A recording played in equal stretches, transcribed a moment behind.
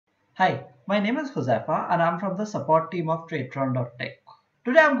Hi, my name is Josefa and I'm from the support team of Tradetron.tech.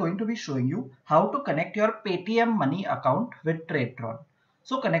 Today I'm going to be showing you how to connect your PayTM Money account with Tradetron.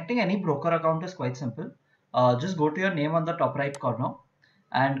 So connecting any broker account is quite simple. Just go to your name on the top right corner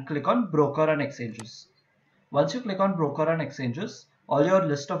and click on broker and exchanges. Once you click on broker and exchanges, all your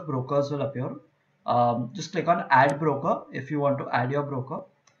list of brokers will appear. Just click on add broker if you want to add your broker.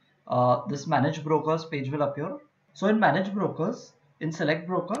 This manage brokers page will appear. So in manage brokers, in select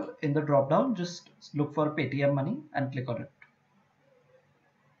broker, in the drop down, just look for PayTM Money and click on it.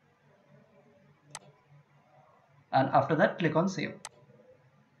 And after that, click on save.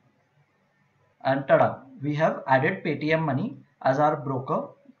 And tada, we have added PayTM Money as our broker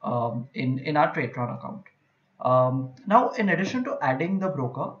in our Tradetron account. Now, in addition to adding the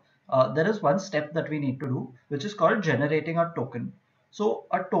broker, there is one step that we need to do, which is called generating a token. So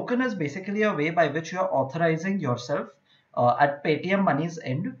a token is basically a way by which you are authorizing yourself at PayTM Money's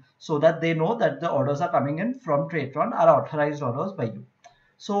end so that they know that the orders are coming in from Tradetron are authorized orders by you.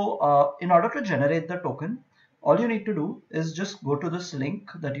 So in order to generate the token, all you need to do is just go to this link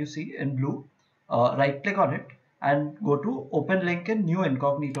that you see in blue, right click on it and go to open link in new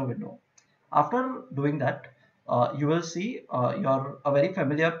incognito window. After doing that, you will see a very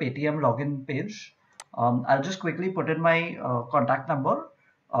familiar PayTM login page. I'll just quickly put in my contact number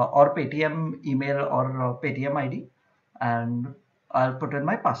or PayTM email or PayTM ID, and I'll put in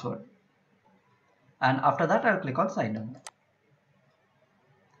my password. And after that, I'll click on sign in.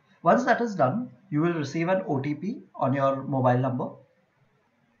 Once that is done, you will receive an OTP on your mobile number.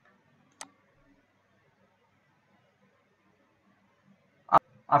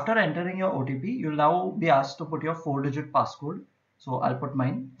 After entering your OTP, you'll now be asked to put your 4-digit passcode. So I'll put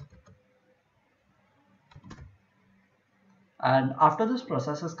mine. And after this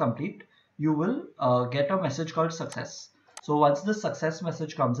process is complete, you will get a message called success. So once this success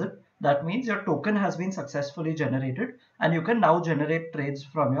message comes in, that means your token has been successfully generated and you can now generate trades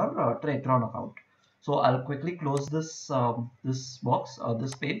from your Tradetron account. So I'll quickly close this this box or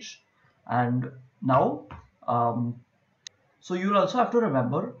this page. And now, so you'll also have to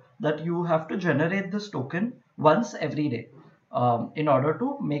remember that you have to generate this token once every day in order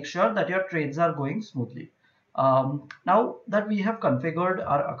to make sure that your trades are going smoothly. Now that we have configured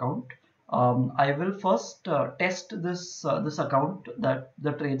our account, I will first test this account that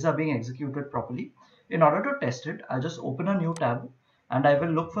the trades are being executed properly. In order to test it, I'll just open a new tab and I will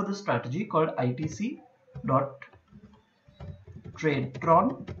look for the strategy called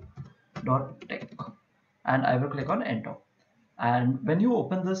itc.tradetron.tech and I will click on enter. And when you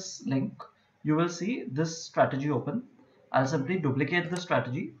open this link, you will see this strategy open. I'll simply duplicate the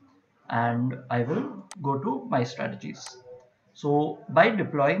strategy and I will go to my strategies. So by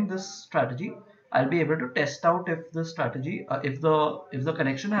deploying this strategy, I'll be able to test out if the strategy, if the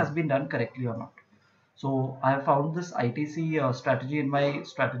connection has been done correctly or not. So I have found this ITC strategy in my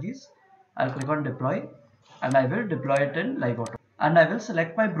strategies. I'll click on deploy and I will deploy it in live auto. And I will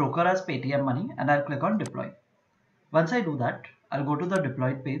select my broker as PayTM Money and I'll click on deploy. Once I do that, I'll go to the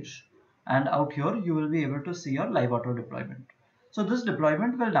deployed page and out here you will be able to see your live auto deployment. So this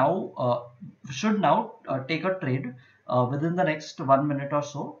deployment will now should now take a trade within the next 1 minute or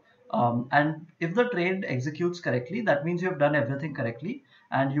so. And if the trade executes correctly, that means you have done everything correctly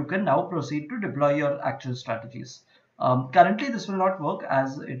and you can now proceed to deploy your actual strategies. Currently this will not work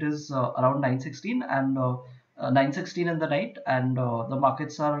as it is around 9:16 and 9:16 in the night and the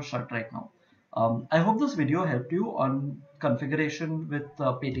markets are shut right now. I hope this video helped you on configuration with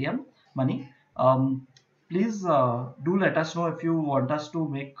PayTM Money. Please do let us know if you want us to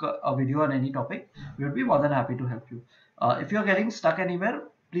make a video on any topic. We would be more than happy to help you. If you're getting stuck anywhere,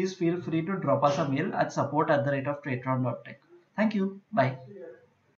 please feel free to drop us a mail at support@tradetron.tech. Thank you. Bye.